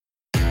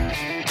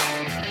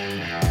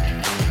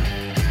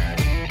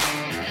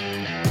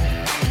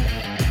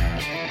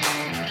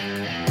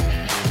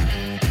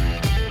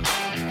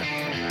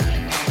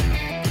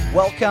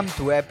Welcome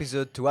to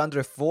episode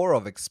 204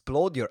 of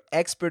Explode Your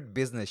Expert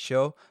Business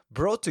Show,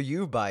 brought to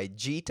you by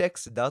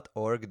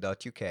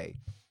gtex.org.uk.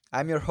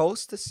 I'm your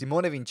host,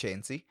 Simone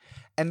Vincenzi,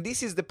 and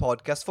this is the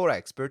podcast for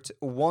experts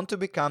who want to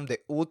become the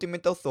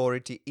ultimate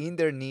authority in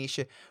their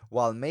niche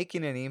while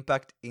making an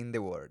impact in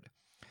the world.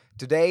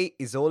 Today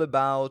is all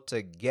about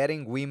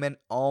getting women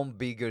on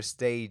bigger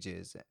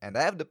stages, and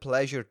I have the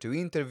pleasure to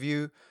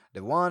interview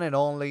the one and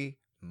only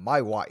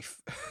my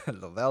wife,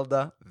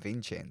 Lovelda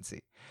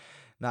Vincenzi.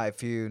 Now,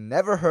 if you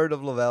never heard of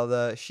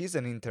Lovelda, she's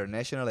an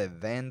international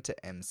event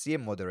MC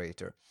and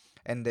moderator.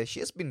 And she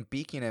has been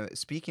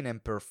speaking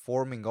and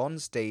performing on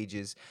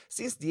stages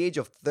since the age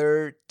of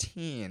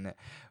 13.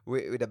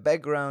 With a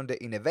background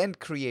in event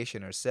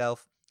creation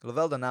herself,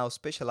 Lovelda now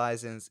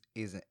specializes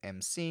in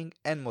MCing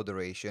and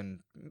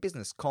moderation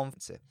business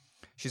conferences.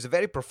 She's a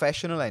very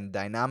professional and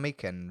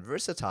dynamic and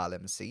versatile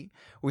MC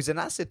who is an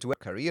asset to her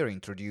career.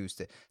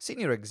 Introduced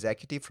senior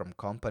executive from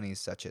companies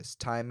such as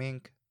Time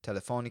Inc.,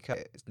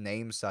 Telefonica,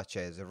 names such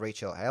as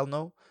Rachel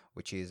Hellno,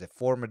 which is a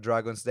former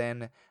Dragon's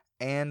Den,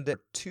 and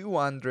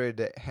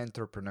 200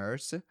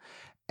 entrepreneurs.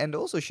 And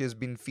also, she has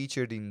been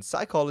featured in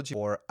Psychology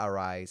for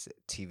Arise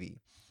TV.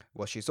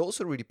 What she's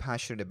also really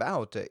passionate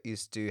about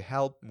is to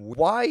help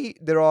why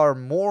there are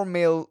more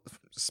male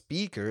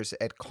speakers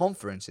at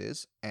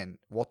conferences and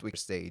what we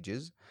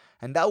stages,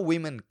 and how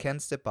women can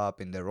step up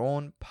in their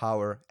own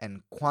power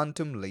and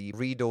quantum leap.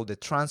 Read all the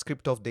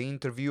transcript of the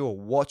interview or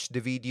watch the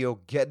video,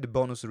 get the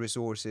bonus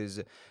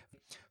resources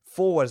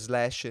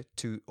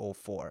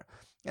 /204.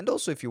 And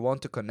also, if you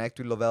want to connect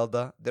with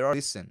Lovelda,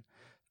 listen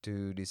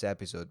to this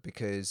episode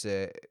because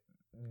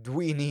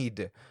we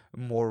need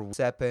more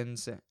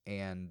weapons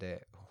and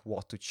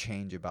what to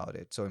change about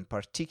it. So in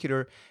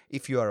particular,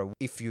 if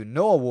you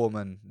know a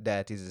woman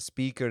that is a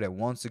speaker that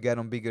wants to get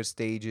on bigger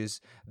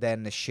stages,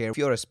 then share. If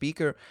you're a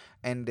speaker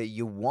and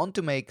you want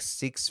to make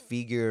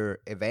six-figure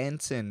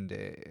events, and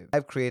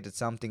I've created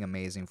something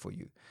amazing for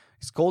you.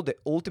 It's called the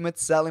Ultimate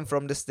Selling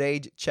from the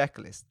Stage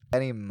Checklist.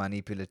 Any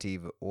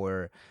manipulative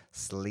or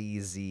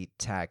sleazy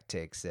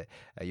tactics,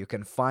 you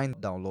can find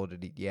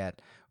downloaded it yet.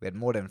 We had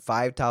more than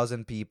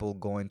 5,000 people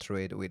going through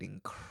it with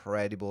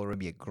incredible, it'll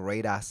be a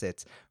great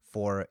asset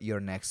for your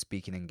next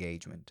speaking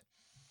engagement.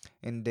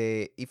 And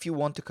if you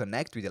want to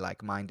connect with the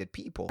like-minded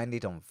people, find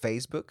it on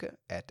Facebook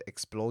at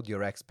Explode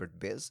Your Expert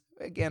Biz,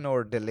 again,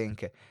 or the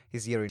link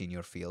is here in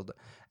your field,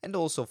 and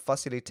also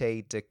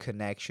facilitate a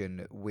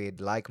connection with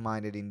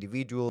like-minded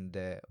individuals,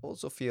 and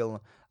also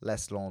feel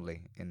less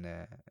lonely in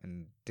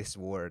this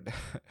world.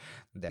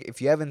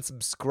 If you haven't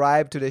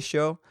subscribed to the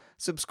show,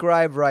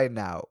 subscribe right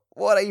now.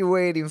 What are you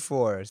waiting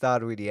for?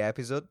 Start with the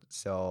episode.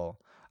 So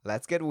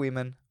let's get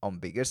women on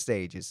bigger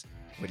stages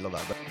with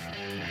Lovelda.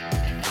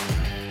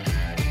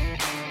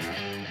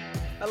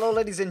 Hello,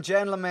 ladies and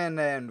gentlemen,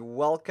 and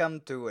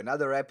welcome to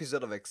another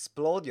episode of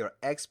Explode Your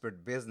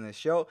Expert Business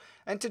Show.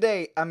 And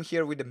today I'm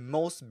here with the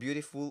most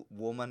beautiful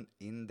woman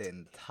in the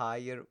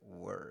entire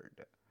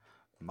world,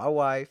 my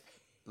wife,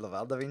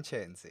 Lovelda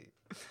Vincenzi.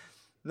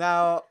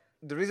 Now,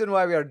 the reason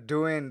why we are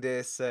doing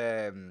this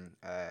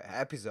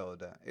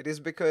episode, it is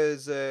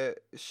because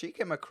she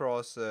came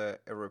across a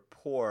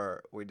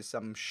report with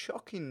some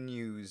shocking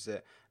news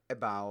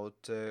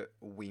about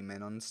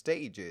women on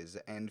stages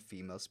and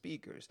female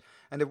speakers.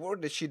 And the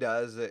work that she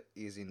does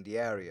is in the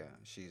area.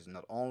 She's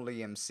not only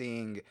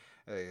emceeing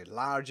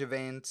large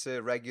events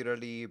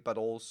regularly, but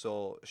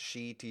also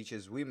she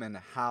teaches women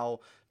how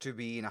to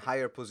be in a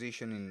higher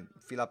position and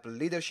fill up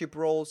leadership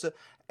roles,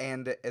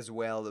 and as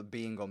well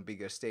being on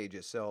bigger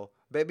stages. So,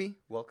 baby,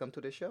 welcome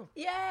to the show.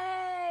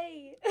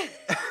 Yay!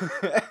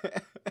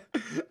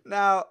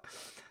 Now,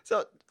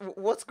 so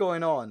what's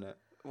going on?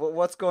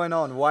 What's going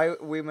on? Why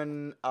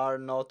women are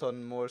not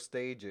on more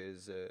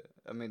stages?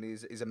 I mean,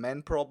 is a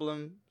man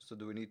problem? So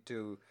do we need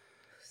to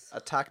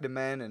attack the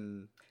men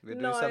and we're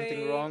doing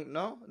something wrong?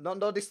 No,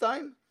 not this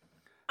time.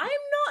 I'm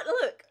not.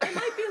 Look, I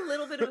might be a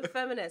little bit of a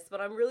feminist,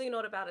 but I'm really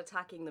not about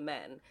attacking the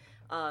men.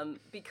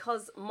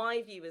 Because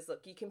my view is,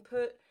 look, you can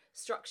put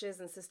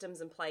structures and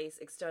systems in place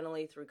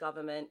externally through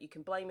government. You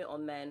can blame it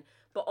on men,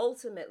 but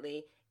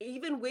ultimately,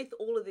 even with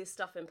all of this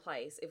stuff in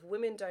place, if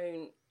women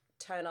don't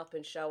turn up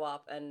and show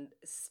up and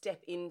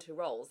step into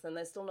roles, then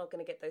they're still not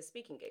going to get those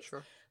speaking gigs.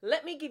 Sure.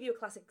 Let me give you a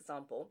classic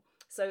example.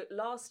 So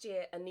last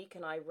year, Anik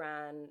and I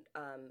ran,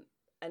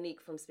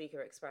 Anik from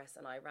Speaker Express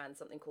and I ran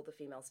something called the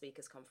Female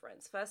Speakers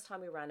Conference. First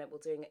time we ran it, we're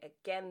doing it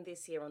again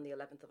this year on the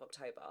 11th of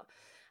October.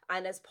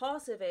 And as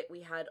part of it,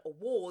 we had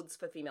awards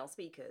for female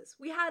speakers.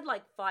 We had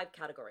like 5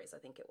 categories, I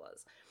think it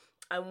was.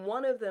 And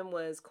one of them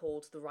was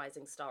called the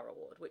Rising Star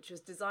Award, which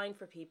was designed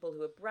for people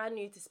who are brand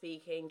new to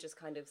speaking, just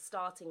kind of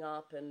starting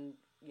up and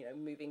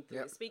moving through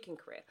their speaking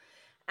career.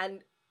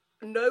 And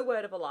no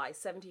word of a lie,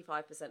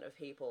 75% of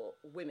people,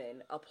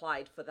 women,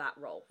 applied for that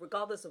role,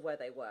 regardless of where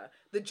they were.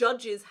 The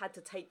judges had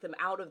to take them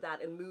out of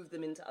that and move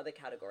them into other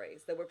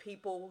categories. There were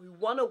people who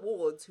won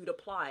awards who'd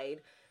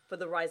applied for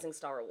the Rising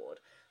Star Award.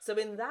 So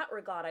in that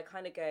regard, I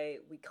kind of go,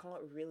 we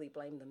can't really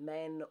blame the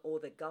men or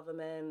the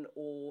government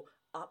or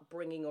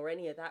upbringing or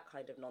any of that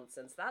kind of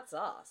nonsense. That's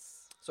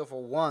us. So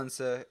for once,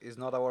 it's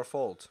not our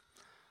fault.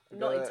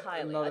 Not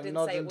entirely. I didn't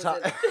Not say it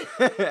wasn't.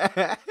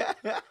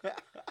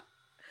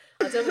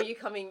 I don't want you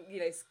coming,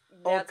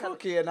 Oh,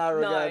 cocky and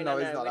arrogant. No, No,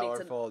 it's not we need our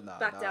to fault. No,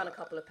 back no. down a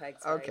couple of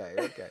pegs. Babe. Okay,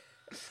 okay.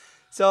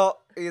 So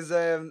is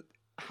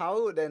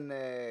how then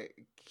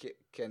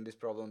can this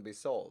problem be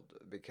solved?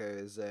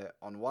 Because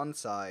on one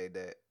side,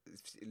 it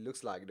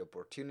looks like the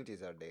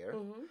opportunities are there,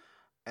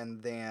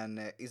 and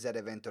then is that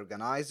event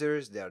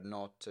organizers they are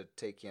not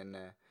taking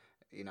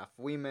enough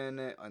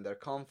women on their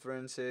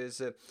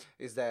conferences?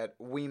 Is that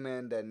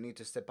women that need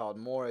to step out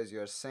more, as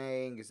you're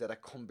saying? Is that a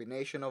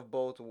combination of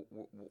both?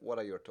 What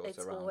are your thoughts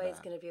It's around always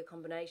that? going to be a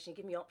combination. You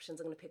give me options,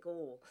 I'm going to pick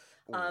all.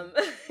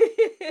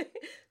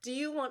 Do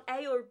you want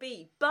A or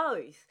B?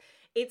 Both.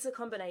 It's a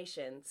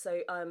combination.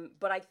 So,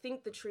 but I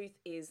think the truth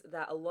is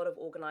that a lot of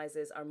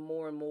organizers are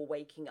more and more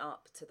waking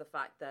up to the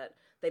fact that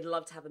they'd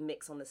love to have a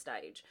mix on the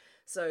stage.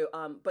 So,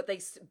 but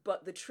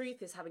the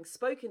truth is, having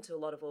spoken to a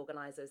lot of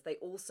organizers, they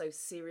also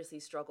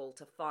seriously struggle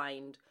to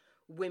find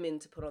women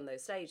to put on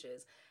those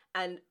stages.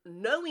 And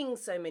knowing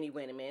so many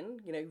women,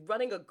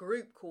 running a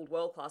group called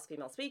World Class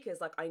Female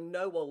Speakers, like I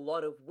know a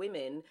lot of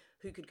women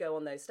who could go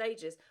on those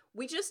stages.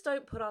 We just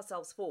don't put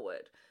ourselves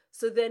forward.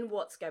 So then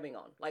what's going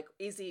on? Like,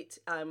 is it,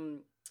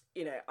 I'm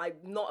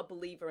not a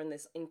believer in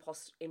this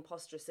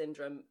imposter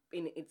syndrome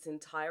in its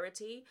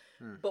entirety,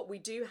 but we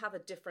do have a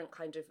different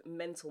kind of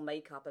mental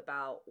makeup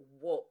about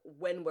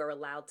when we're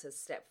allowed to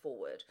step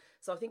forward.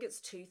 So I think it's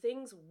two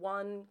things.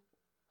 One,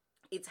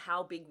 it's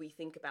how big we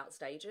think about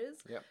stages.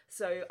 Yep.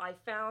 So I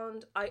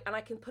found, and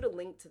I can put a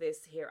link to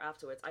this here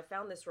afterwards, I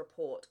found this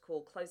report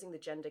called Closing the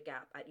Gender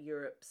Gap at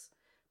Europe's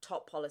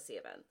Top Policy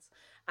Events.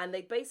 And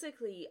they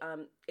basically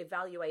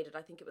evaluated,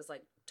 I think it was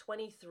like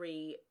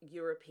 23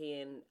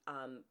 European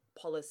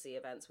policy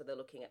events where they're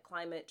looking at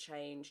climate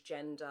change,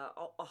 gender,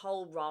 a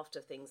whole raft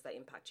of things that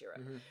impact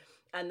Europe.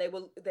 And they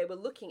were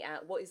looking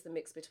at what is the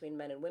mix between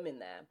men and women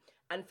there.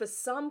 And for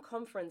some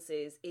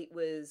conferences, it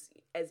was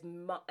as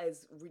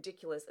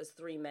ridiculous as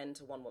 3 men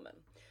to 1 woman.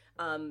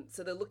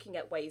 So they're looking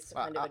at ways to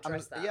kind of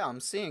address that. Yeah, I'm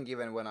seeing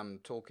even when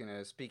I'm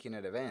speaking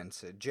at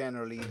events,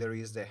 generally there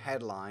is the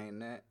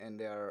headline and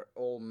they are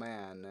all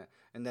men,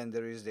 and then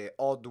there is the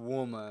odd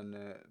woman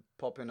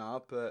popping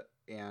up,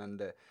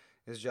 and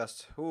it's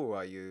just, who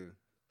are you?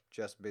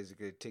 Just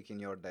basically ticking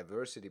your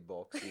diversity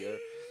box here.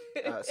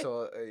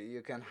 So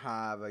you can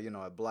have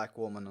a black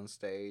woman on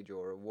stage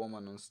or a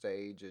woman on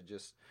stage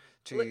just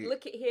to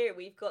look at here,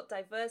 we've got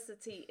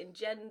diversity in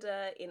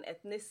gender, in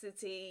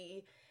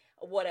ethnicity,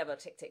 whatever,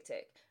 tick tick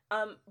tick.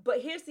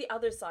 But here's the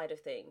other side of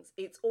things.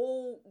 It's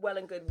all well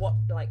and good.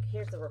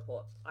 Here's the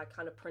report. I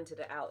kind of printed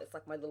it out. It's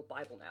like my little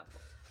Bible now.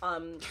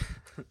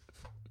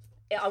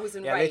 I was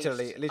enraged. Yeah,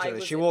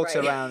 literally. She walks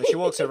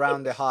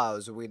around the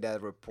house with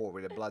that report,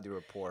 with a bloody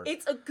report.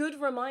 It's a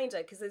good reminder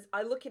because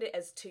I look at it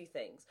as two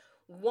things.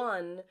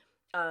 One,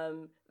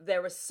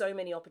 there are so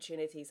many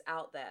opportunities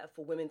out there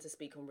for women to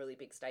speak on really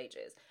big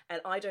stages.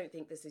 And I don't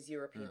think this is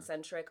European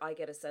centric. I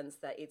get a sense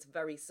that it's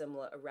very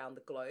similar around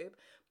the globe.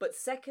 But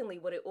secondly,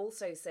 what it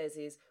also says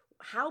is,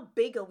 how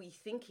big are we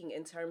thinking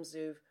in terms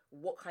of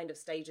what kind of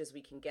stages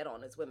we can get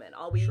on as women?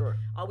 Are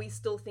we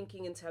still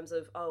thinking in terms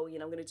of, I'm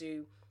going to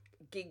do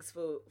gigs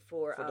for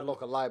the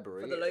local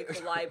library. For the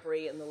local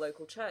library and the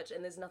local church,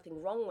 and there's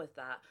nothing wrong with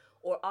that.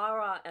 Or are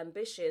our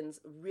ambitions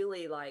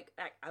really like,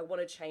 I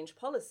want to change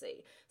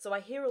policy? So I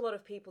hear a lot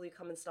of people who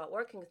come and start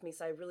working with me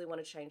say, I really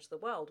want to change the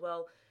world.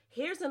 Well,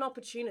 here's an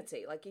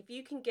opportunity. Like, if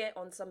you can get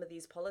on some of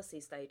these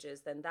policy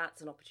stages, then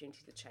that's an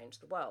opportunity to change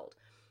the world.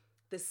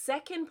 The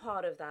second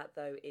part of that,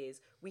 though, is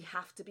we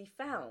have to be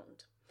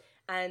found.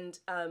 And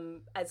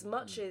as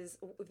much as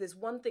there's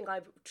one thing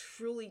I've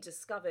truly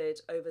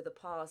discovered over the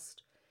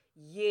past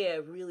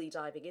year really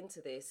diving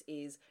into this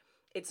is,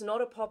 it's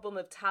not a problem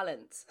of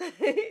talent.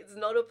 It's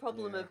not a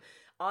problem of,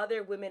 are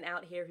there women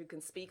out here who can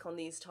speak on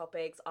these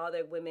topics? Are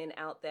there women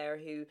out there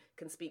who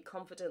can speak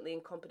confidently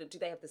and competent? Do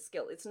they have the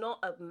skill? It's not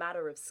a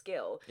matter of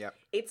skill. Yep.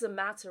 It's a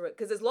matter of,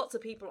 because there's lots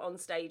of people on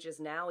stages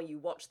now and you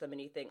watch them and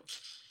you think,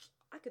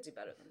 I could do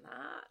better than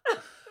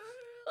that.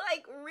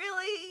 Like,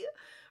 really?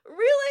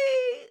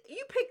 Really?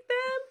 You picked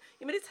them?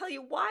 You want me to tell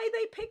you why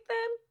they picked them?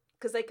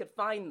 Because they could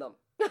find them.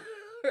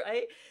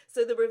 Right?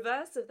 So the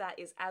reverse of that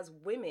is, as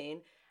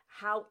women,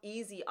 how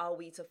easy are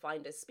we to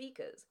find as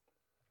speakers?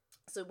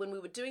 So when we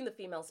were doing the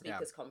Female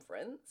Speakers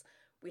Conference,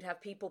 we'd have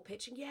people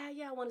pitching,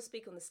 I want to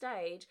speak on the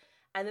stage.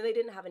 And then they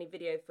didn't have any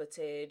video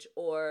footage,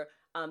 or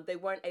they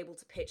weren't able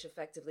to pitch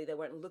effectively. They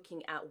weren't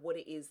looking at what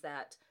it is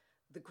that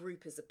the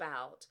group is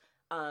about,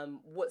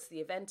 what's the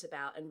event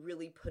about, and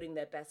really putting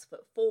their best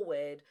foot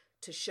forward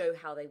to show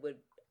how they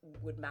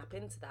would map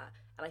into that.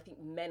 And I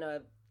think men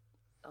are,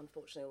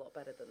 unfortunately, a lot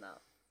better than that.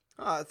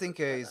 I think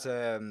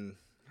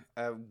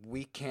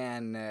we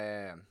can.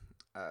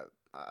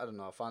 I don't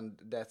know. I find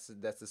that's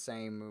the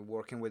same.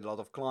 Working with a lot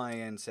of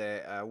clients,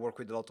 work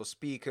with a lot of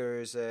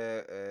speakers,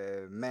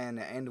 men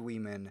and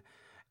women,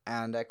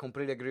 and I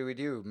completely agree with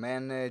you.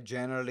 Men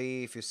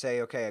generally, if you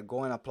say, okay,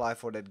 go and apply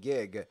for that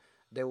gig,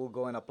 they will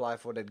go and apply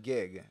for that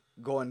gig.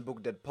 Go and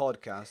book that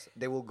podcast,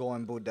 they will go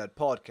and book that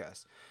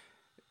podcast.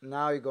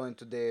 Now you go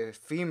into the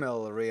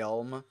female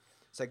realm.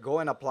 It's like go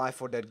and apply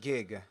for that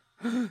gig.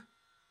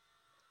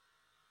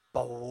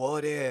 But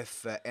what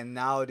if? And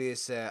now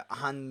these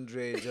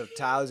hundreds of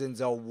thousands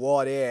of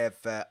what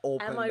if Am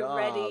opened I up.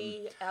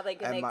 ready? Are they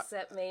going Am to I-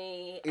 accept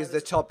me? Is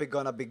the topic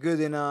gonna be good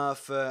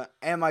enough?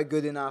 Am I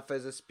good enough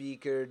as a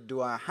speaker?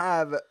 Do I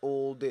have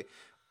all the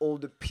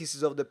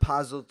pieces of the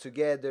puzzle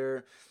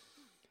together?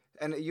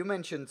 And you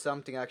mentioned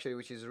something actually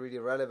which is really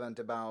relevant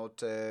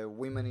about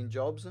women in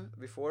jobs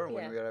before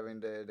when Yeah. we were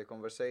having the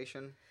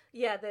conversation.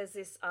 Yeah, there's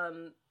this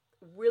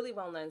really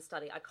well-known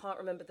study. I can't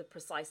remember the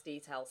precise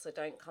details, so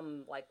don't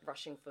come like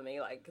rushing for me.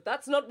 Like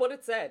that's not what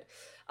it said.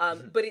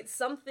 But it's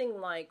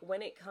something like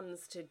when it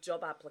comes to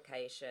job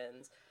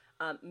applications,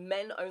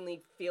 men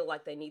only feel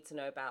like they need to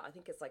know about, I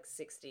think it's like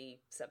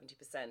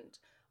 60-70%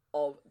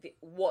 of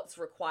what's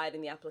required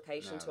in the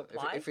application to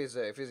apply. If it's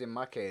in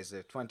my case,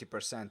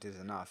 20% is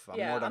enough. I'm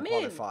Yeah, more than I'm in.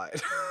 qualified.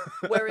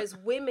 Whereas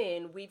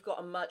women, we've got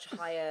a much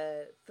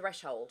higher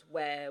threshold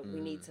where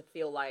we need to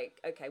feel like,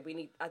 okay,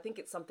 I think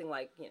it's something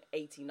like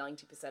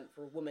 80-90%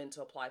 for a woman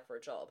to apply for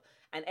a job.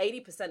 And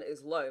 80%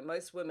 is low.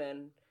 Most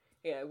women,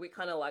 we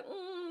kind of like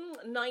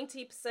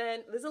 90%.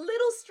 There's a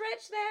little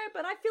stretch there,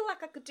 but I feel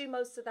like I could do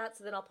most of that,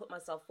 so then I'll put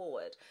myself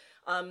forward.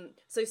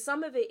 So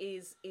some of it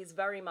is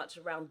very much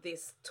around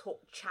this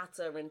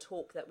chatter and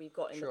talk that we've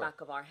got in the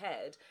back of our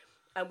head.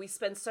 And we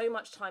spend so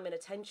much time and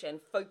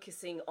attention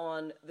focusing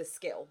on the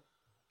skill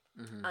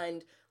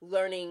and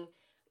learning.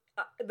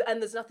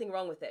 And there's nothing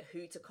wrong with it,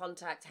 who to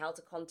contact, how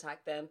to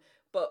contact them.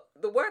 But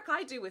the work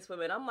I do with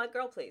women, I'm like,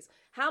 girl, please,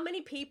 how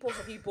many people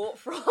have you bought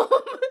from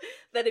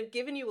that have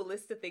given you a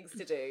list of things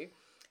to do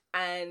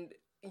and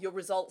your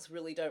results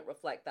really don't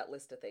reflect that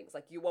list of things?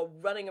 Like you are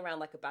running around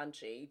like a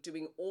banshee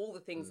doing all the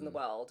things in the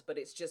world, but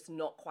it's just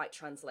not quite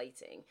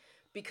translating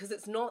because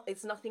it's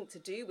nothing to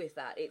do with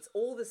that. It's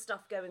all the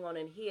stuff going on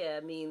in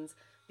here means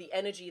the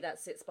energy that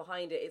sits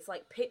behind it. It's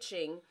like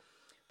pitching.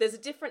 There's a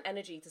different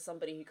energy to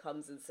somebody who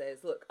comes and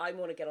says, look, I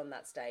want to get on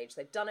that stage.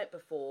 They've done it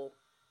before.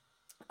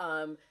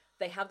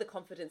 They have the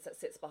confidence that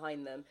sits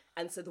behind them.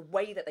 And so the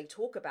way that they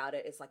talk about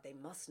it is like they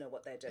must know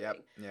what they're doing.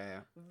 Yep. Yeah.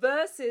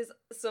 Versus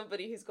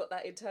somebody who's got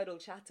that internal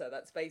chatter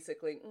that's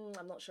basically,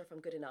 I'm not sure if I'm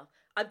good enough.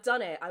 I've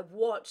done it. I've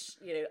watched,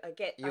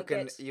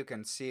 You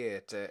can see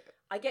it.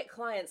 I get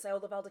clients say,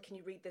 oh, Lavelda, can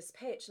you read this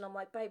pitch? And I'm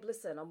like, babe,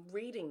 listen, I'm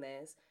reading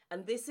this.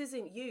 And this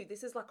isn't you.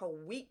 This is like a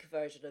weak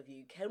version of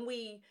you.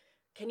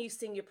 Can you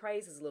sing your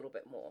praises a little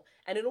bit more?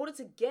 And in order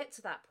to get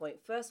to that point,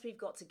 first we've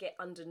got to get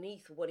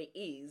underneath what it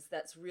is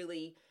that's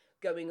really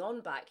going on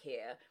back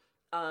here.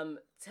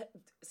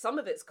 Some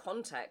of it's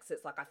context.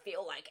 It's like, I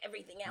feel like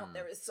everything out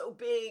there is so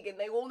big and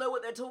they all know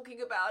what they're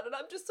talking about and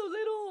I'm just so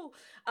little.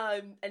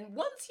 And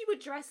once you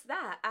address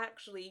that,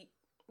 actually,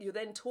 you're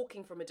then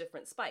talking from a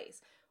different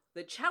space.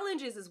 The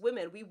challenge is, as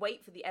women, we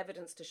wait for the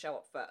evidence to show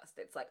up first.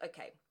 It's like,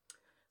 okay,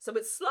 so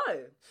it's slow.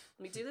 Let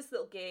me do this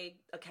little gig.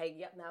 Okay,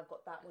 yep, now I've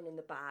got that one in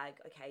the bag.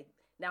 Okay,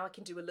 now I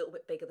can do a little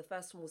bit bigger. The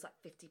first one was like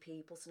 50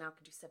 people, so now I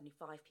can do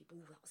 75 people.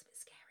 Ooh, that was a bit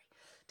scary.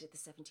 Did the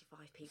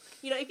 75 people.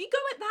 If you go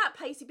at that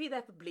pace, you'd be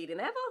there for bleeding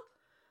ever.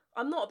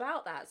 I'm not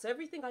about that. So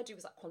everything I do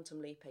is like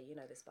quantum leapy. You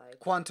know this, babe.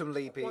 Quantum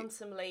leapy.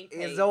 Quantum leapy.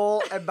 It's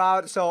all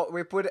about, so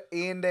we put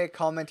in the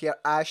comment here,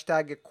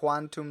 hashtag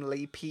quantum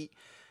leapy,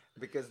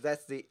 because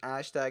that's the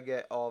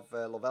hashtag of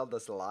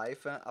Lovelda's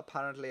life.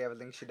 Apparently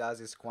everything she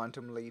does is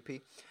quantum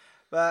leapy.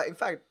 But in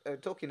fact,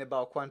 talking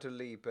about Quantum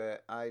Leap,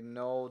 I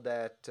know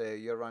that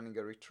you're running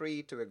a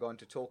retreat. We're going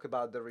to talk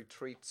about the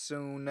retreat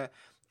soon,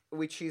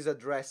 which is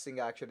addressing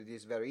actually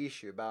this very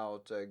issue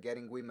about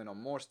getting women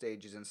on more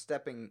stages and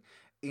stepping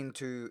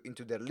into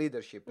their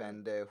leadership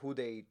and who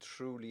they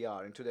truly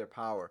are, into their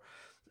power.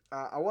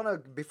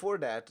 Before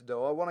that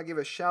though, I want to give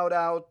a shout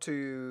out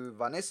to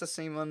Vanessa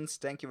Simmons.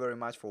 Thank you very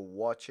much for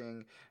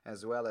watching,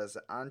 as well as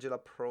Angela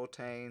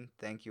Protein.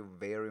 Thank you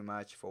very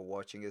much for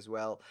watching as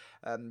well.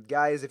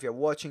 Guys, if you're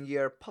watching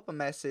here, pop a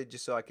message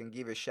so I can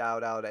give a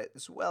shout out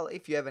as well.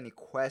 If you have any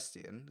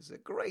questions, it's a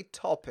great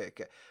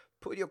topic.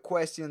 Put your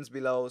questions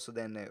below so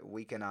then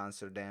we can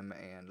answer them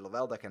and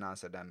Lovelda can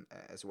answer them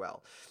as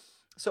well.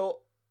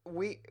 So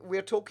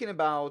we're talking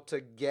about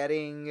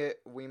getting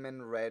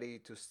women ready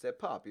to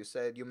step up.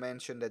 You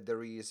mentioned that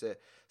there is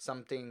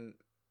something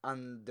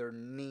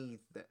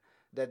underneath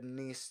that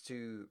needs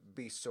to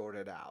be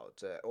sorted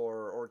out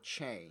or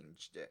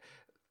changed.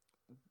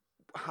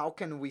 How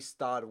can we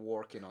start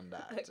working on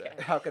that? Okay.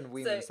 How can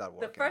women start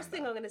working on that? The first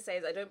thing I'm going to say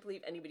is I don't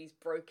believe anybody's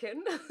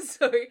broken.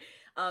 So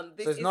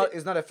it's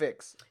not a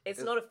fix.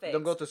 It's not a fix.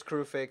 Don't go to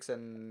Screwfix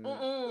and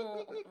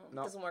No,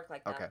 doesn't work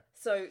like that. Okay.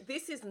 So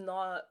this is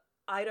not.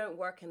 I don't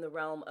work in the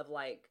realm of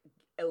like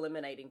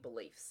eliminating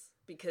beliefs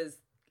because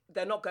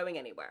they're not going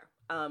anywhere.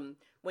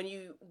 When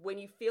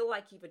you feel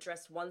like you've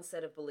addressed one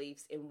set of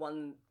beliefs in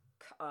one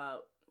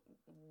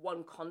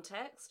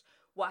context,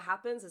 what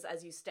happens is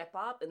as you step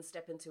up and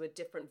step into a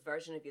different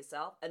version of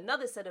yourself,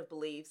 another set of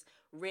beliefs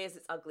rears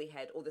its ugly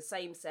head, or the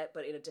same set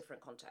but in a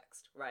different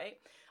context, right?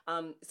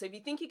 So if you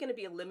think you're going to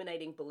be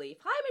eliminating belief,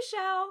 hi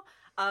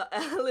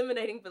Michelle,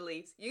 eliminating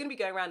beliefs, you're going to be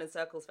going around in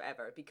circles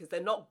forever because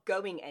they're not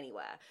going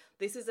anywhere.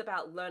 This is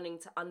about learning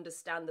to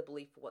understand the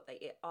belief for what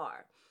they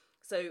are.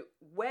 So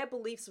where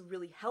beliefs are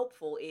really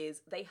helpful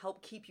is they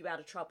help keep you out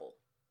of trouble,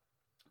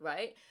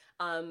 right?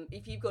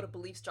 If you've got a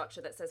belief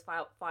structure that says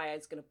fire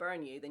is going to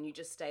burn you, then you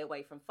just stay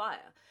away from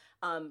fire.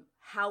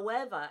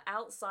 However,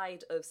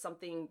 outside of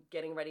something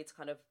getting ready to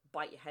kind of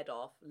bite your head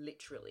off,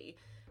 literally,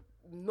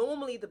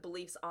 normally the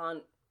beliefs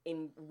aren't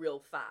in real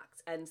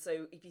fact. And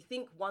so if you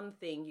think one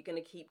thing, you're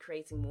going to keep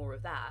creating more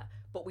of that.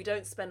 But we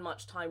don't spend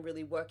much time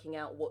really working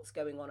out what's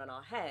going on in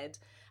our head.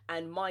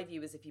 And my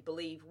view is if you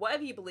believe,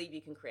 whatever you believe,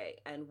 you can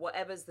create. And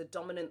whatever's the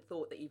dominant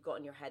thought that you've got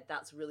in your head,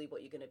 that's really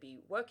what you're going to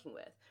be working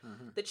with.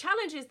 Mm-hmm. The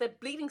challenge is they're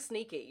bleeding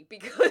sneaky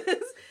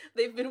because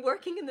they've been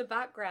working in the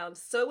background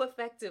so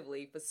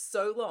effectively for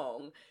so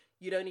long,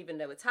 you don't even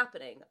know what's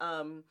happening.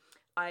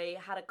 I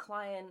had a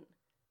client,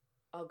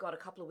 a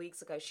couple of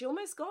weeks ago. She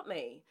almost got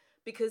me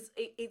because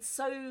it's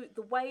so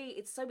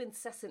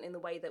incessant in the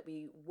way that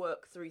we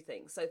work through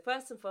things. So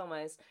first and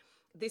foremost,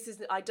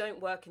 I don't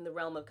work in the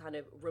realm of kind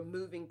of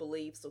removing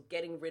beliefs or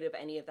getting rid of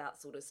any of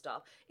that sort of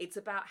stuff. It's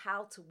about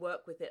how to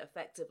work with it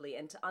effectively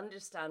and to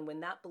understand when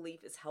that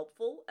belief is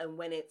helpful and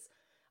when it's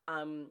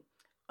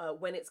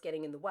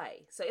getting in the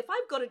way. So if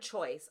I've got a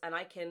choice and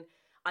I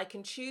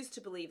can choose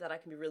to believe that I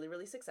can be really,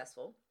 really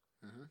successful,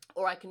 mm-hmm.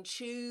 or I can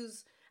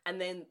choose,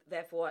 and then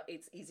therefore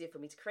it's easier for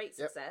me to create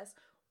success.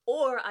 Yep.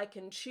 Or I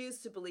can choose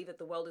to believe that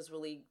the world is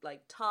really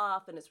like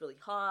tough and it's really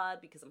hard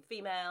because I'm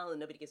female and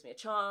nobody gives me a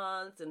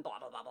chance and blah,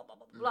 blah, blah, blah, blah,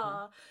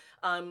 blah,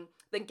 mm-hmm. blah.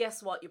 Then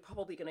guess what? You're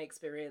probably going to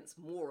experience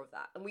more of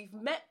that. And we've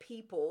met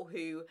people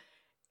who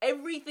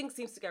everything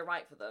seems to go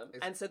right for them.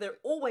 And so they're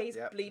always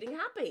bleeding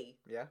happy.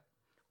 Yeah.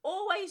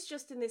 Always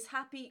just in this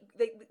happy,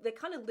 they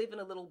kind of live in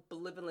a little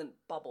benevolent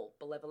bubble.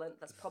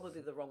 Benevolent, that's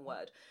probably the wrong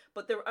word.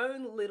 But their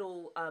own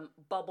little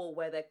bubble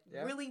where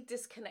they're really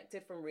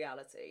disconnected from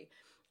reality.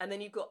 And then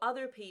you've got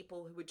other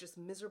people who are just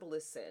miserable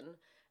as sin,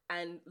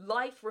 and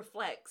life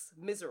reflects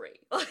misery.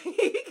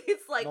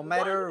 It's like no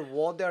matter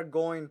what they're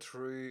going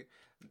through,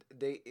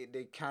 they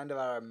kind of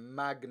are a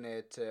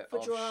magnet for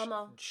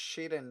drama,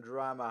 shit and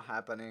drama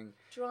happening,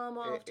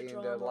 drama after in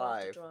drama their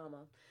life. After drama.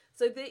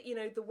 So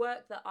the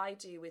work that I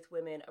do with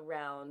women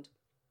around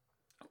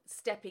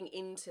stepping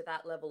into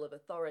that level of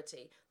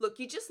authority. Look,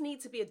 you just need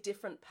to be a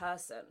different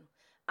person,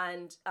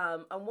 and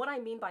what I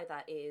mean by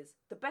that is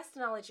the best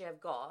analogy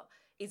I've got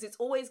is it's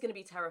always going to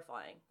be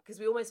terrifying because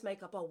we almost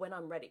make up, when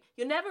I'm ready.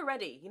 You're never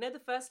ready. You know, the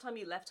first time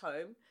you left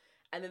home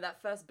and then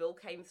that first bill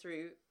came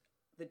through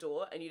the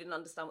door and you didn't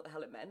understand what the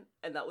hell it meant.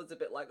 And that was a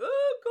bit like,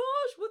 oh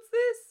gosh, what's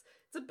this?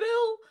 It's a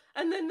bill.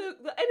 And then the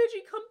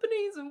energy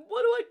companies and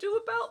what do I do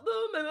about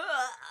them?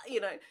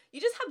 And, you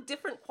just have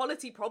different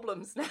quality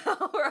problems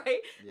now,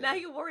 right? Yeah. Now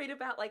you're worried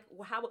about like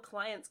how a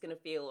client's going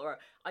to feel, or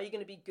are you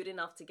going to be good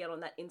enough to get on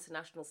that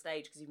international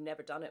stage because you've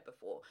never done it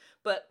before?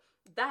 But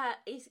that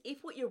is,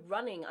 if what you're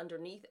running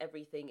underneath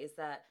everything is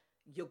that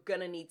you're going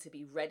to need to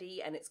be ready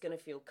and it's going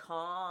to feel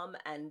calm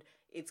and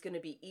it's going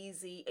to be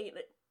easy,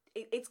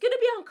 it's going to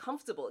be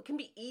uncomfortable. It can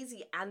be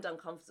easy and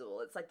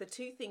uncomfortable. It's like the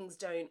two things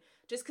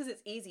just because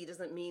it's easy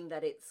doesn't mean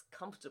that it's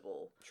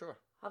comfortable. Sure.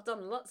 I've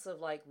done lots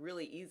of like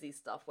really easy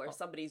stuff where if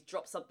somebody's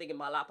dropped something in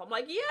my lap, I'm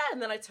like, yeah. And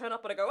then I turn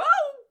up and I go,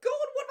 oh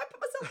God, what have I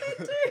put myself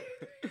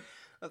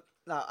into?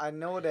 Now, I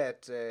know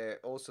that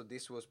also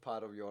this was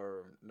part of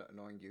your,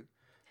 knowing you,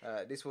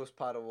 this was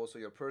part of also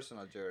your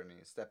personal journey,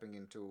 stepping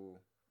into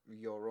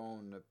your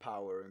own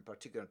power, in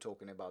particular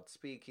talking about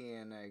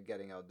speaking,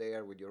 getting out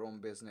there with your own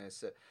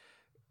business.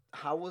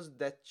 How was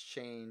that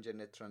change and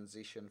the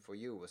transition for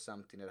you? Was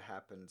something that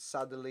happened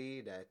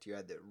suddenly, that you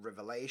had the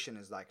revelation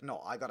is like, no,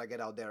 I gotta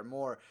get out there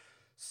more,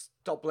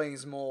 stop playing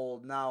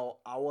small, now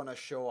I want to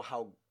show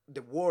how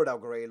the world how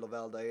great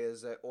Lovelda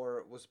is,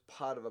 or was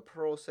part of a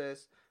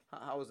process?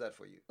 How was that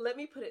for you? Let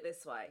me put it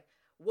this way.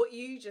 What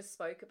you just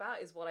spoke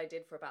about is what I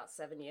did for about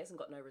 7 years and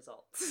got no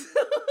results.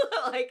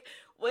 Like,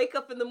 wake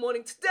up in the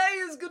morning, today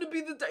is going to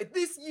be the day.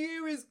 This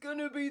year is going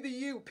to be the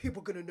year.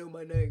 People are going to know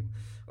my name,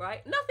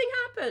 right? Nothing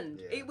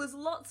happened. Yeah. It was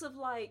lots of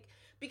like,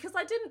 because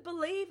I didn't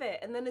believe it.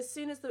 And then as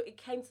soon as it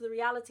came to the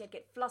reality, I'd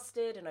get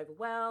flustered and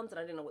overwhelmed and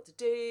I didn't know what to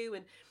do.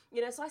 And,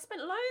 so I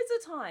spent loads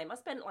of time. I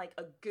spent like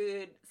a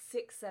good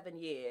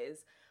 6-7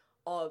 years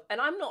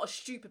and I'm not a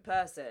stupid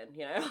person,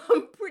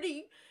 I'm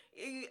pretty...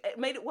 It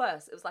made it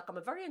worse. It was like, I'm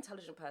a very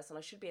intelligent person.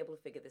 I should be able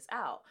to figure this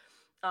out.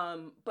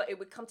 But it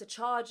would come to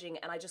charging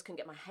and I just couldn't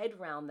get my head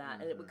around that.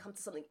 Mm-hmm. And it would come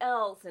to something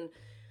else. And,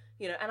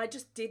 and I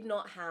just did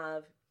not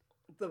have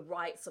the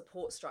right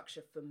support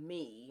structure for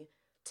me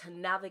to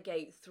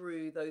navigate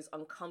through those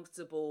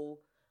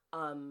uncomfortable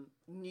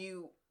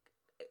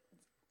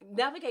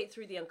navigate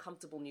through the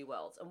uncomfortable new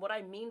worlds. And what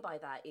I mean by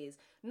that is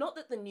not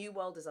that the new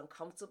world is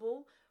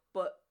uncomfortable,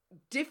 but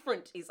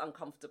different is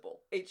uncomfortable.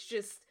 It's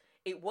just...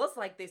 It was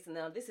like this and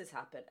now this has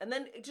happened. And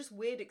then just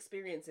weird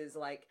experiences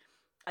like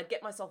I'd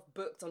get myself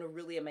booked on a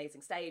really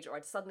amazing stage, or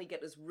I'd suddenly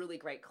get this really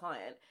great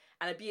client,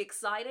 and I'd be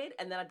excited,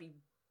 and then I'd be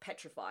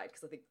petrified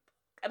because I think,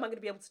 am I going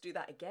to be able to do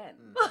that again?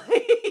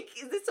 Like,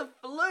 is this a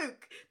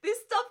fluke? This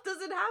stuff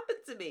doesn't happen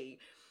to me.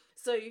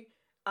 So,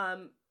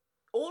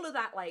 all of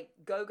that, like,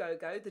 go, go,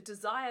 go, the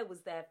desire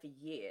was there for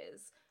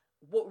years.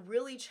 What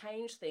really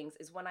changed things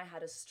is when I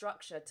had a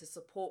structure to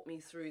support me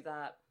through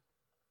that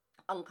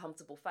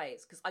uncomfortable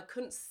phase, because I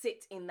couldn't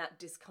sit in that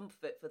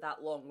discomfort for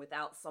that long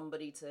without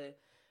somebody to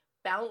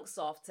bounce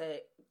off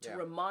to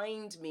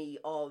remind me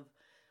of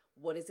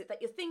what is it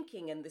that you're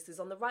thinking, and this is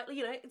on the right,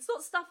 you know, it's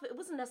not stuff, it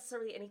wasn't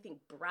necessarily anything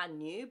brand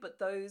new, but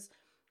those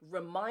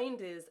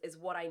reminders is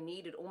what I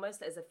needed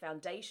almost as a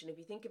foundation. If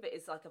you think of it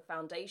as like a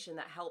foundation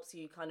that helps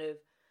you kind of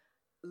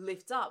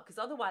lift up, because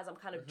otherwise I'm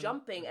kind of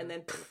jumping and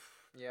then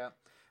yeah.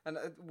 And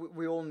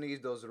we all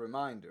need those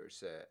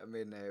reminders. I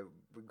mean,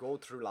 we go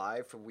through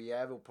life, we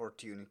have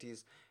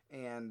opportunities,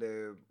 and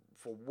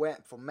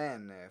for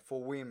men,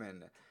 for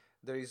women,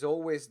 there is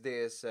always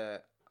this,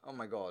 oh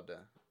my God,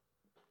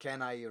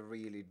 can I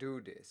really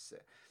do this?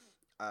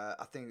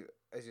 I think,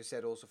 as you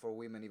said, also for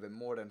women even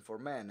more than for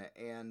men,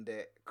 and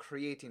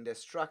creating the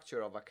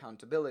structure of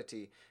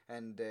accountability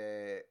and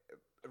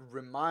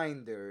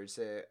reminders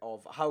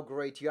of how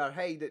great you are.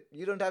 Hey,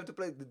 you don't have to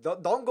play.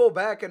 Don't go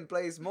back and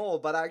play small,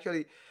 but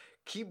actually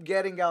keep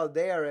getting out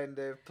there and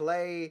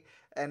play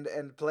and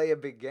play a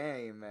big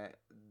game.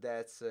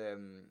 That's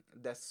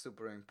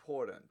super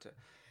important.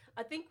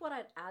 I think what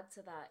I'd add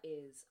to that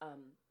is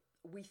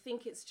we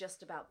think it's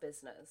just about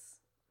business,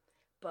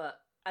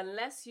 but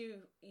unless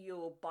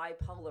you're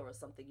bipolar or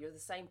something, you're the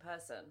same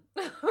person,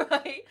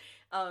 right?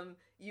 And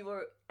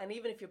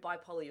even if you're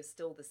bipolar, you're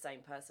still the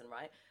same person,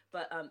 right?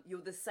 But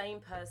you're the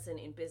same person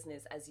in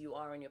business as you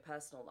are in your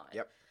personal life.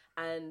 Yep.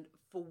 And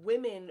for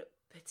women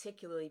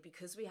particularly,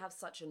 because we have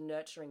such a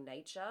nurturing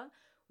nature,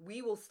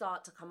 we will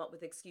start to come up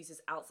with excuses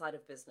outside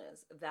of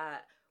business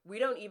that we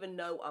don't even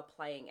know are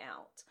playing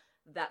out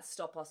that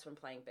stop us from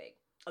playing big.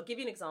 I'll give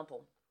you an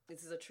example.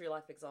 This is a true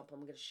life example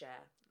I'm going to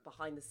share.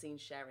 Behind the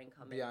scenes sharing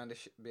coming. Behind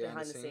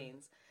the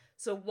scenes.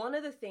 So one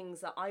of the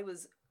things that I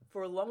was,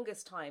 for the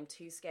longest time,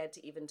 too scared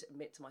to even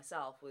admit to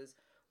myself was,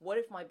 what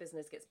if my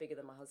business gets bigger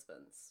than my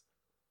husband's?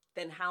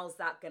 Then how's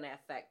that going to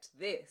affect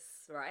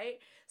this, right?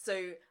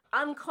 So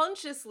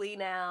unconsciously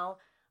now,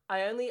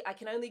 I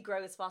can only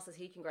grow as fast as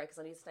he can grow because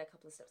I need to stay a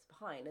couple of steps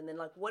behind. And then,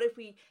 like, what if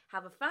we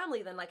have a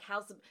family? Then, like,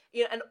 how's the,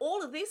 you know, and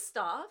all of this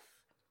stuff,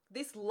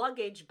 this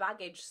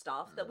baggage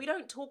stuff that we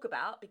don't talk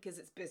about because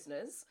it's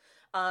business.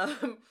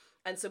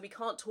 And so we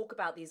can't talk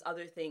about these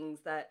other things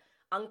that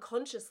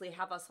unconsciously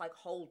have us like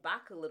hold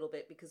back a little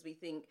bit because we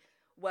think,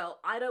 well,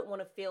 I don't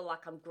want to feel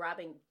like I'm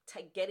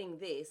getting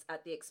this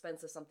at the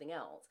expense of something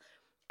else.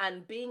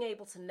 And being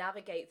able to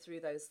navigate through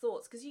those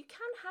thoughts, because you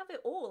can have it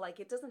all. Like,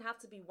 it doesn't have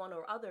to be one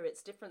or other.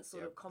 It's different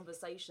sort of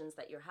conversations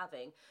that you're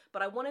having.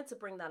 But I wanted to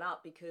bring that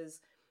up because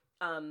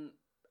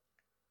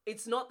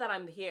it's not that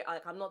I'm here,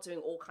 like, I'm not doing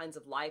all kinds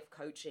of life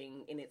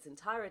coaching in its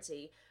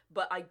entirety,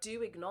 but I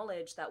do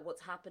acknowledge that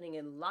what's happening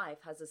in life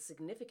has a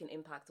significant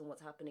impact on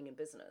what's happening in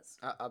business.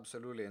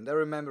 Absolutely. And I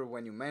remember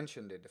when you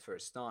mentioned it the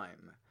first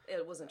time.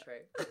 It wasn't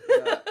true.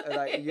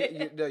 Like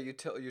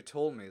you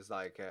told me, it's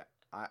like,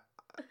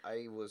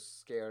 I was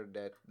scared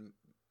that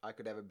I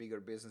could have a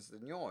bigger business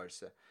than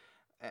yours.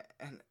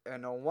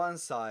 And on one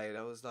side,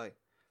 I was like,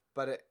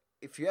 but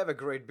if you have a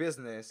great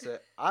business,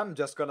 I'm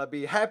just gonna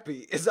be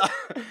happy.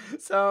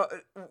 So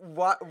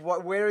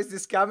where is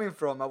this coming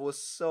from? I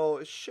was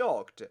so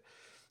shocked.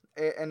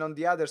 And on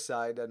the other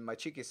side, and my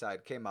cheeky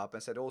side came up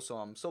and said, also,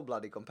 I'm so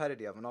bloody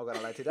competitive, I'm not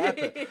gonna let it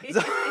happen.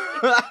 So,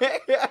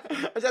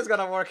 I'm just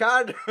gonna work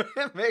hard.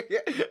 Make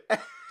it.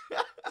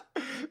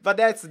 But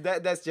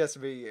that's just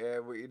me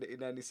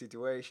in any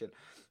situation.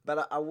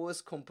 But I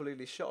was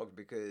completely shocked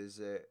because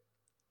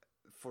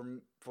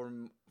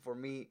for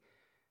me,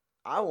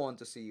 I want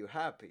to see you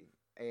happy,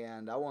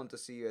 and I want to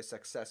see you as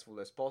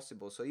successful as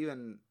possible. So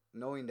even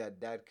knowing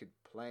that could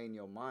play in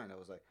your mind, I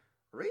was like,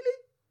 really?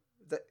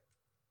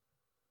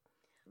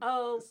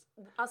 Oh,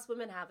 us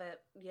women have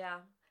it, yeah.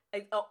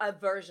 A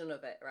version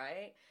of it,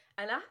 right?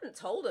 And I hadn't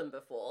told him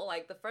before.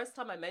 Like, the first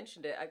time I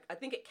mentioned it, I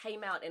think it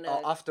came out in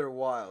a... after a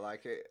while.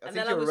 Like, I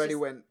think you already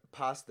went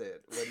past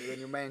it when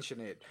you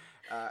mentioned it.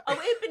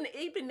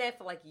 It'd been there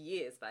for, like,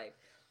 years, babe.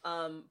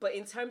 But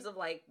in terms of,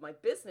 like, my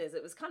business,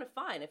 it was kind of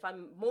fine. If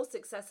I'm more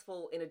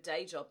successful in a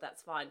day job,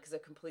 that's fine because they're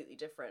completely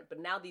different.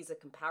 But now these are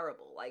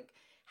comparable. Like,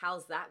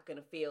 how's that going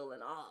to feel?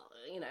 And,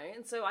 you know.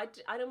 And so I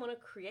don't want to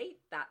create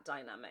that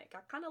dynamic. I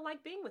kind of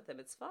like being with them.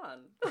 It's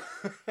fun.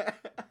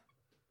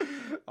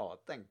 Oh,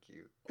 thank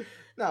you.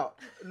 Now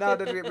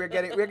that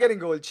we're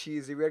getting all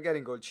cheesy. We're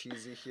getting all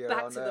cheesy here.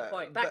 Back to the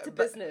point. Back to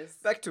business.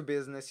 Back to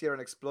business here on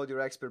Explode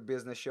Your Expert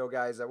Business Show,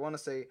 guys. I want to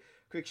say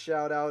quick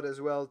shout out as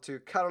well to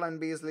Caroline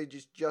Beasley,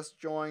 just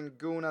joined.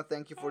 Guna,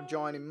 thank you for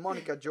joining.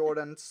 Monica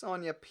Jordan,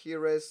 Sonia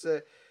Pires,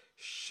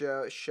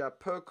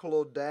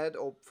 Chaperclo Dad.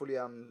 Hopefully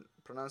I'm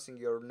pronouncing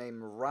your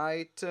name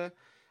right.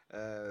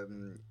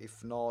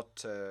 If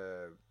not,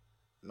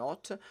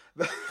 not.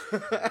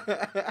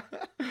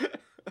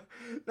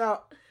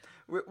 Now,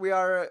 we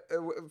are,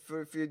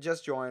 if you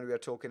just joined, we are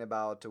talking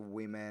about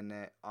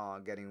women,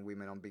 getting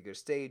women on bigger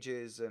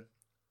stages,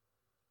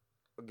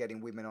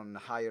 getting women on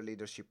higher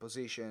leadership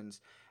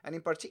positions, and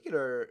in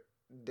particular,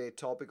 the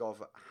topic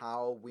of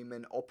how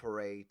women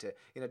operate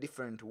in a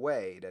different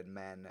way than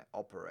men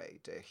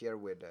operate. Here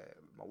with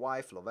my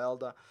wife,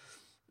 Lovelda,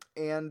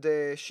 and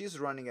she's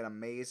running an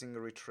amazing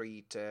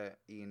retreat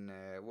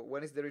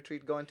when is the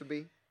retreat going to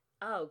be?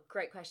 Oh,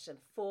 great question.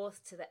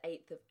 4th to the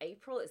 8th of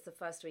April. It's the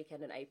first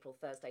weekend in April,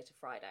 Thursday to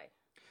Friday.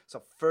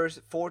 So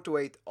first 4 to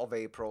 8 of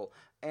April.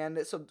 And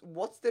so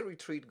what's the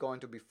retreat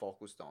going to be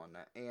focused on?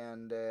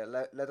 And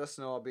let us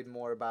know a bit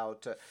more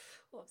about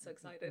Oh, I'm so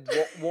excited.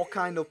 what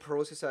kind of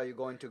process are you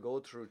going to go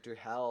through to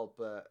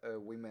help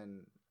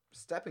women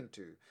step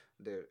into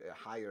their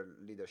higher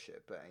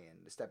leadership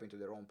and step into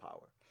their own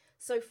power?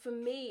 So for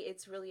me,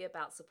 it's really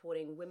about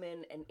supporting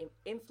women and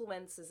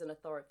influencers and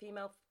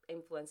female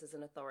influencers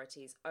and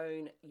authorities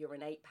own your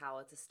innate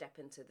power to step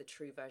into the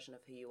true version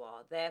of who you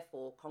are.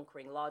 Therefore,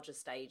 conquering larger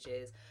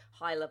stages,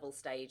 high level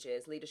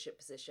stages, leadership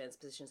positions,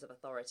 positions of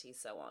authority,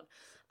 so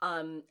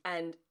on.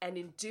 And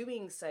in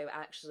doing so,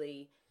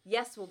 actually,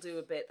 yes, we'll do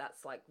a bit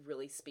that's like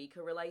really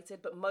speaker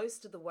related, but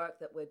most of the work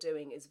that we're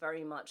doing is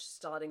very much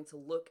starting to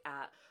look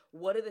at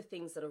what are the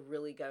things that are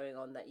really going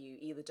on that you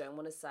either don't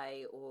want to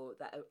say or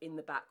that are in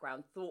the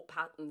background, thought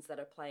patterns that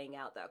are playing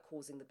out that are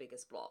causing the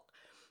biggest block.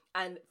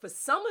 And for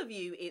some of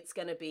you, it's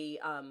going to be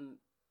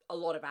a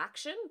lot of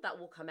action that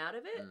will come out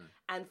of it.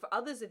 And for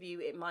others of you,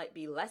 it might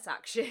be less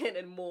action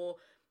and more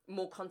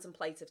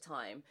contemplative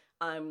time.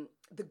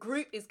 The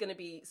group is going to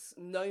be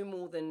no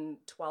more than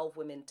 12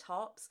 women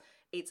tops.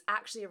 It's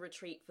actually a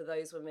retreat for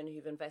those women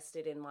who've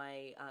invested in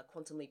my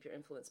Quantum Leap Your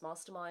Influence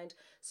Mastermind.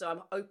 So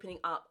I'm opening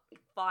up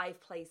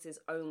 5 places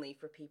only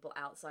for people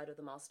outside of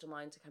the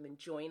mastermind to come and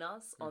join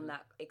us on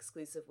that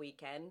exclusive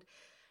weekend.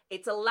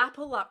 It's a lap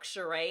of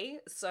luxury,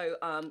 so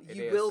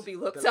you will be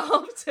looked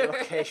after. The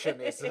location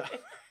is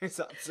it's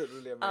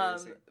absolutely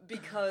amazing.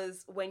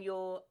 Because when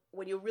you're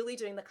really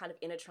doing the kind of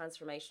inner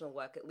transformational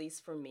work, at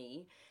least for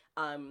me,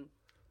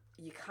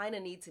 you kind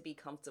of need to be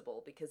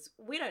comfortable because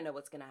we don't know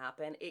what's going to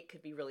happen. It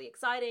could be really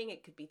exciting,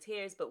 it could be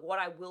tears, but what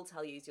I will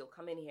tell you is you'll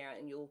come in here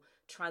and you'll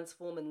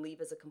transform and leave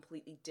as a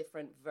completely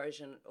different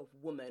version of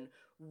woman,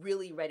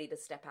 really ready to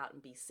step out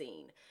and be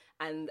seen.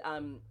 And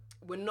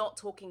we're not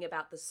talking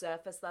about the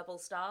surface level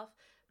stuff.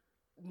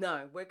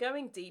 No, we're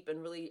going deep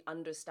and really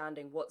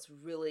understanding what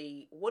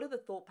are the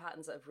thought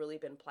patterns that have really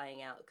been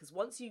playing out. Because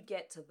once you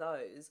get to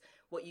those,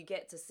 what you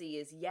get to see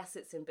is, yes,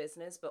 it's in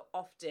business, but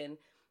often,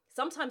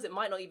 sometimes it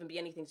might not even be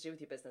anything to do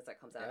with your business that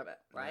comes out of it,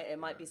 right? It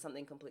might be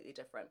something completely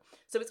different.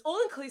 So it's all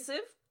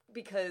inclusive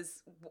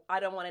because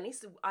I don't want any,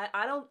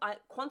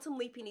 Quantum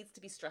Leaping needs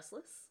to be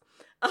stressless.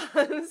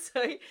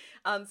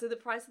 So the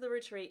price of the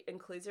retreat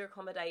includes your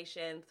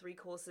accommodation, 3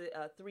 courses,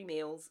 3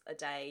 meals a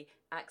day,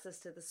 access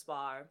to the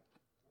spa.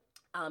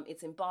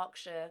 It's in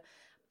Berkshire,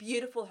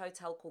 beautiful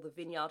hotel called the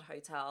Vineyard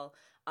Hotel.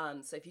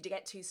 So if you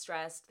get too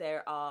stressed,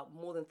 there are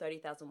more than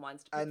 30,000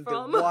 wines to pick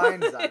from. And the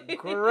wines are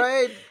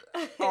great.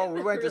 Oh,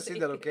 we went to see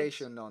the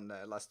location on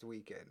last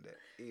weekend.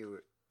 It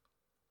was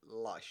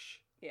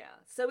lush. Yeah.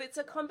 So it's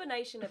a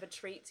combination of a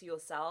treat to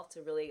yourself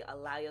to really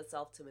allow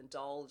yourself to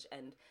indulge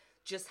and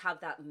just have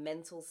that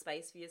mental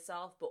space for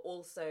yourself, but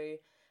also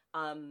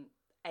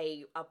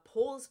a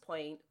pause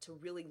point to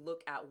really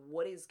look at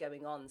what is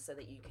going on so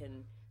that you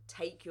can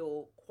take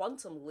your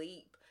quantum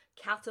leap,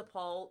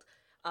 catapult,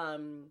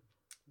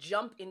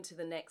 jump into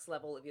the next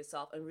level of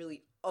yourself and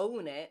really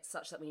own it,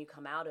 such that when you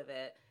come out of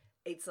it,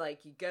 it's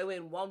like you go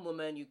in one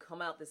woman, you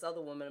come out this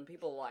other woman, and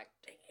people are like,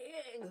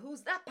 dang,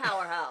 who's that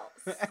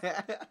powerhouse?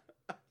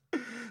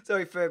 So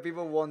if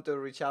people want to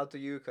reach out to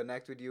you,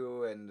 connect with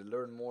you, and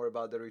learn more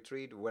about the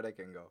retreat, where they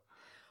can go?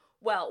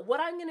 Well, what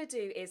I'm going to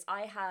do is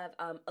I have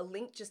a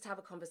link just to have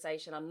a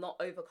conversation. I'm not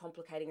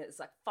overcomplicating it. It's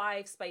like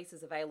 5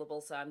 spaces available.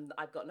 So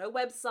I've got no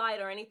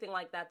website or anything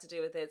like that to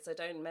do with it. So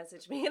don't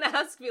message me and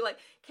ask me like,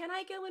 can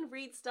I go and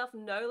read stuff?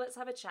 No, let's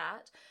have a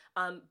chat.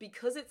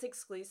 Because it's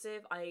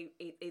exclusive,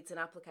 it's an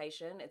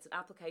application. It's an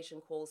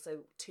application call.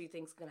 So 2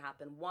 things can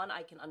happen. One,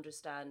 I can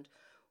understand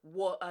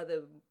what are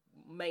the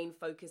main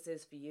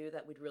focuses for you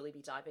that we'd really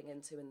be diving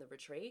into in the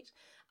retreat.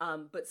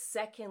 But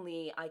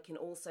secondly, I can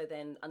also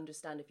then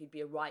understand if you'd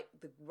be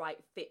the right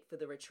fit for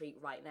the retreat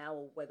right now,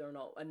 or whether or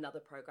not another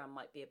program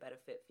might be a better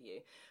fit for you.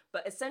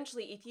 But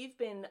essentially, if you've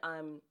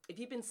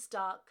been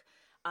stuck,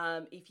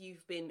 if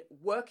you've been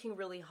working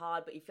really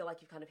hard, but you feel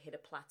like you've kind of hit a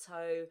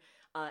plateau,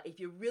 if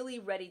you're really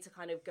ready to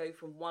kind of go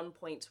from one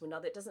point to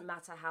another, it doesn't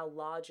matter how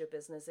large your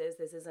business is.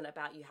 This isn't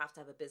about you have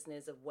to have a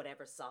business of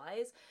whatever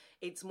size.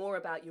 It's more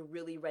about you're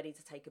really ready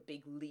to take a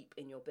big leap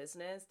in your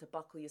business, to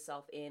buckle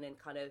yourself in and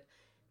kind of,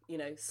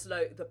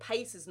 slow. The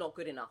pace is not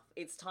good enough.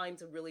 It's time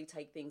to really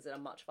take things at a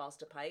much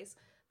faster pace.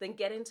 then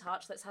get in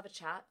touch. Let's have a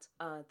chat.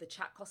 The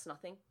chat costs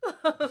nothing.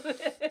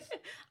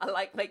 I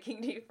like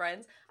making new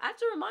friends. I have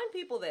to remind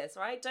people this,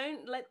 right?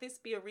 Don't let this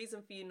be a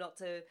reason for you not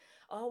to,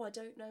 oh, I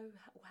don't know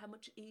how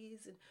much it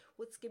is and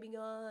what's going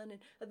on.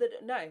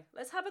 No,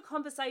 let's have a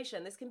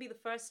conversation. This can be the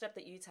first step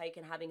that you take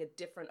in having a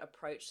different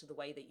approach to the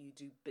way that you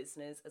do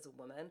business as a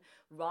woman,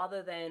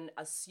 rather than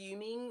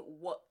assuming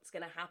what's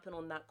going to happen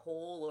on that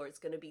call, or it's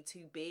going to be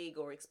too big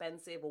or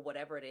expensive or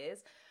whatever it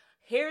is.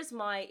 Here's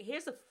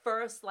the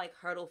first like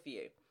hurdle for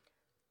you.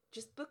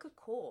 Just book a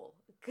call,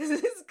 because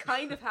it's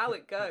kind of how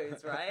it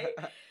goes, right?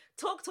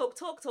 Talk.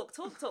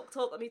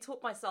 Let me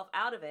talk myself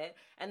out of it.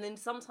 And then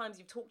sometimes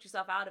you've talked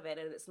yourself out of it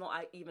and it's not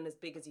even as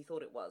big as you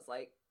thought it was.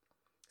 Like,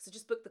 so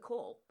just book the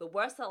call. The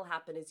worst that'll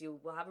happen is you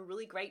will have a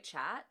really great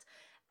chat,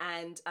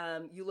 and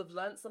you'll have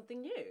learned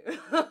something new.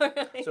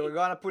 So we're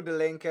gonna put the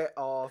link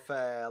of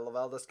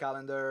Lovelda's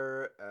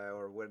calendar,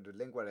 or where the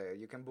link where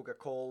you can book a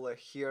call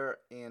here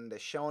in the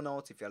show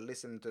notes. If you're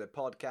listening to the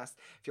podcast,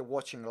 if you're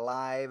watching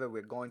live,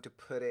 we're going to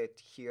put it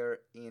here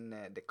in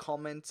the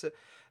comments.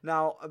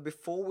 Now,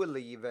 before we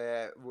leave,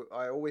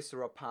 I always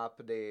wrap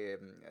up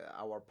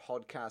our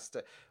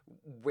podcast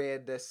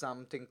with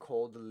something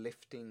called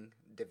lifting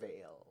the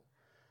veil.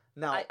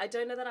 Now, I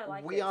don't know that I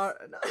like we this. are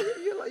no,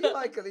 you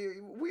like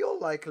we all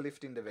like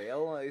lifting the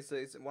veil.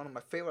 It's one of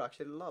my favorite.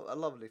 Actually, I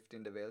love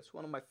lifting the veil. It's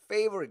one of my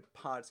favorite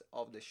parts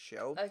of the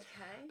show. Okay.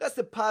 That's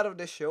the part of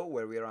the show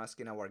where we are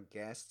asking our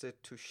guests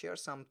to share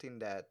something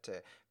that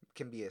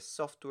can be a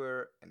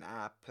software, an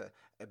app,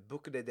 a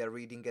book that they're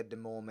reading at the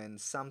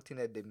moment, something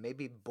that they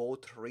maybe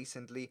bought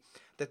recently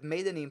that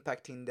made an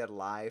impact in their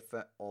life,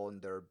 on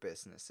their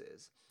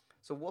businesses.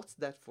 So, what's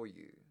that for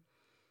you?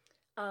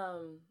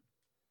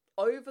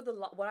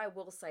 What I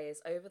will say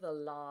is, over the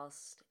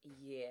last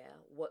year,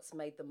 what's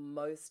made the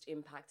most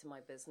impact in my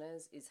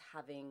business is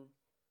having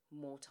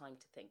more time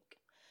to think.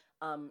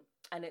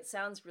 And it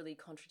sounds really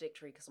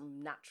contradictory because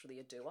I'm naturally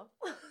a doer.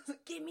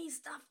 Give me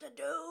stuff to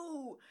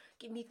do.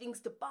 Give me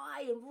things to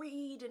buy and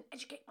read and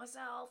educate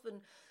myself.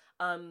 And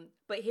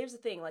but here's the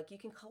thing, like, you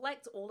can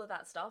collect all of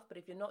that stuff, but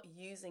if you're not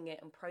using it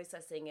and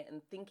processing it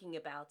and thinking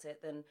about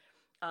it, then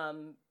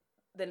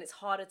it's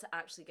harder to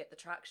actually get the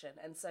traction.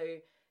 And so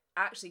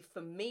actually,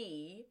 for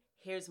me,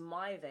 here's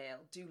my veil: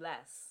 do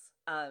less.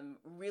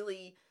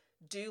 Really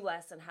do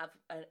less, and have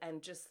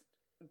and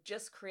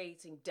just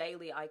creating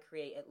daily. I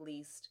create at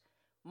least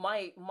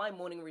my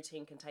morning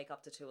routine can take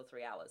up to 2 or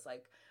 3 hours.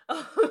 Like,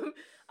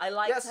 I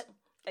like Yes.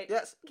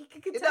 Yes, you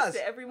can it test does.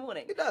 it every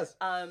morning. It does.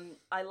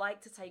 I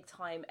like to take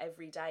time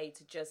every day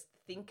to just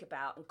think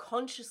about and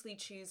consciously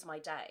choose my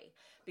day.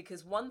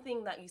 Because one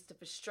thing that used to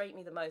frustrate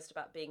me the most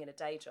about being in a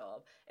day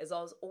job is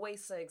I was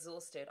always so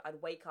exhausted,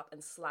 I'd wake up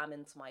and slam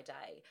into my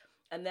day.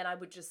 And then I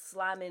would just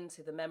slam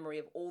into the memory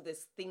of all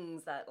these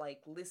things, that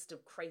like list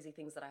of crazy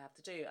things that I have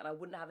to do. And I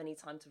wouldn't have any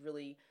time to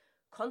really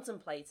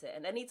contemplate it.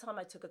 And anytime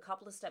I took a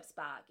couple of steps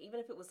back, even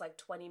if it was like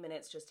 20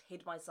 minutes, just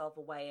hid myself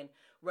away and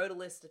wrote a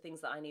list of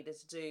things that I needed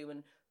to do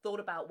and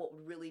thought about what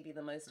would really be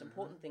the most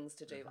important things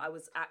to do, I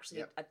was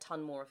actually a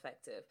ton more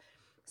effective.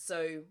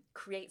 So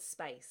create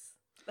space.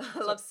 I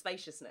love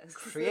spaciousness.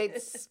 create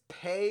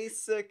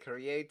space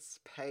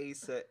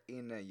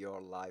in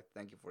your life.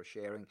 Thank you for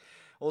sharing.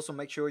 Also,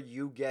 make sure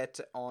you get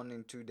on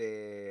into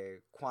the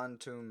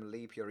Quantum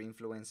Leap Your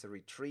Influence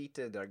retreat.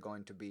 There are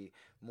going to be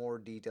more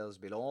details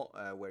below,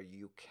 where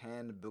you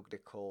can book the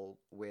call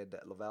with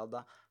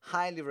Lovelda.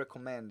 Highly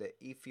recommend,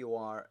 if you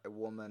are a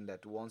woman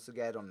that wants to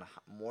get on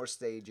more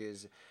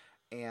stages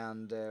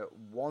and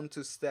want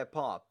to step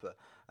up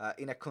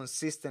in a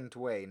consistent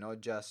way,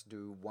 not just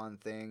do one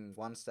thing,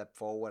 one step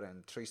forward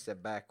and 3 steps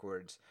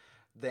backwards,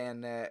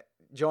 then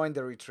join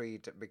the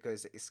retreat,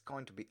 because it's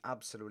going to be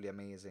absolutely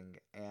amazing,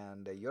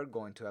 and you're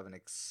going to have an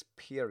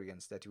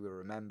experience that you will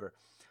remember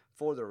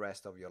for the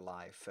rest of your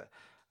life.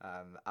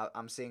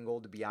 I'm seeing all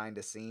the behind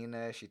the scene.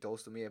 She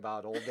talks to me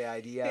about all the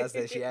ideas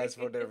that she has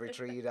for the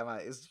retreat.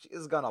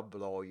 It's gonna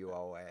blow you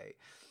away.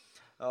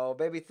 Oh,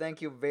 baby,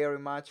 thank you very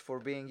much for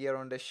being here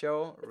on the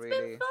show. It's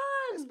really been fun.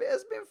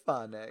 It's been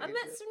fun. I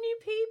met some new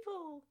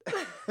people.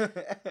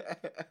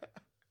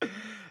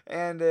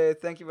 And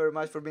thank you very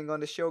much for being on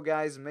the show,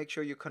 guys. Make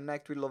sure you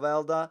connect with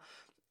Lovelda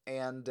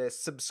and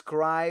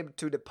subscribe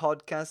to the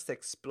podcast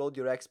Explode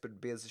Your Expert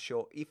Biz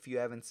Show if you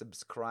haven't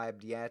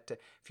subscribed yet.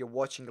 If you're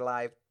watching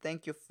live,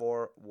 thank you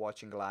for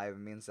watching live. It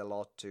means a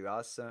lot to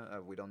us.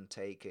 We don't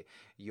take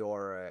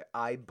your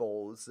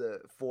eyeballs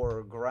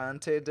for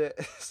granted.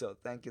 So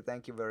thank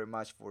you very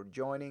much for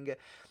joining.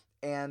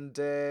 And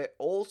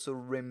also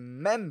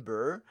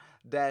remember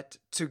that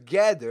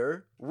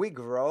together we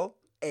grow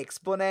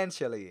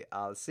exponentially.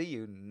 I'll see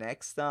you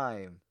next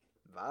time.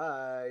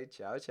 Bye.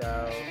 Ciao,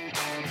 ciao.